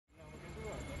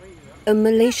A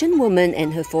Malaysian woman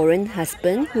and her foreign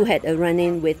husband who had a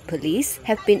run-in with police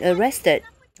have been arrested.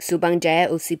 Subang Jaya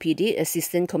OCPD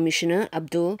Assistant Commissioner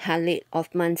Khalid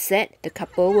Othman said the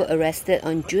couple were arrested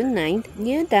on June 9th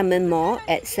near Damen Mall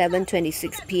at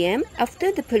 7:26 p.m. after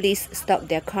the police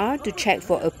stopped their car to check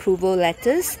for approval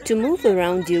letters to move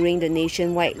around during the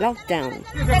nationwide lockdown.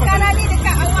 Sekarang ni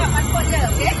dekat awak pasport je,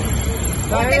 okey?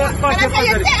 Kalau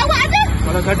saya cek awak ada?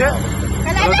 Kalau tak ada?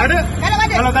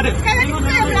 Kalau tak ada? Sekarang ni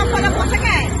bukan lapor-lapor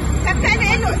sangat. Cakap nak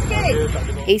elok sikit.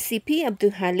 ACP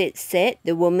Khalid said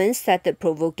the woman started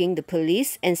provoking the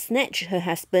police and snatched her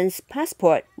husband's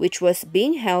passport, which was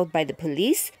being held by the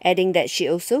police, adding that she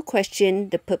also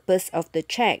questioned the purpose of the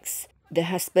checks. The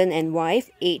husband and wife,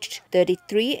 aged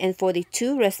 33 and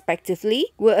 42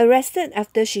 respectively, were arrested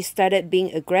after she started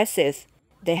being aggressive.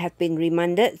 They have been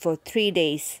remanded for 3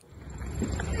 days.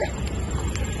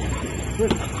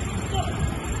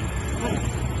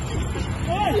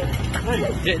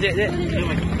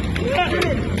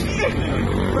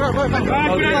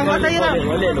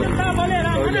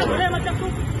 Boleh macam tu.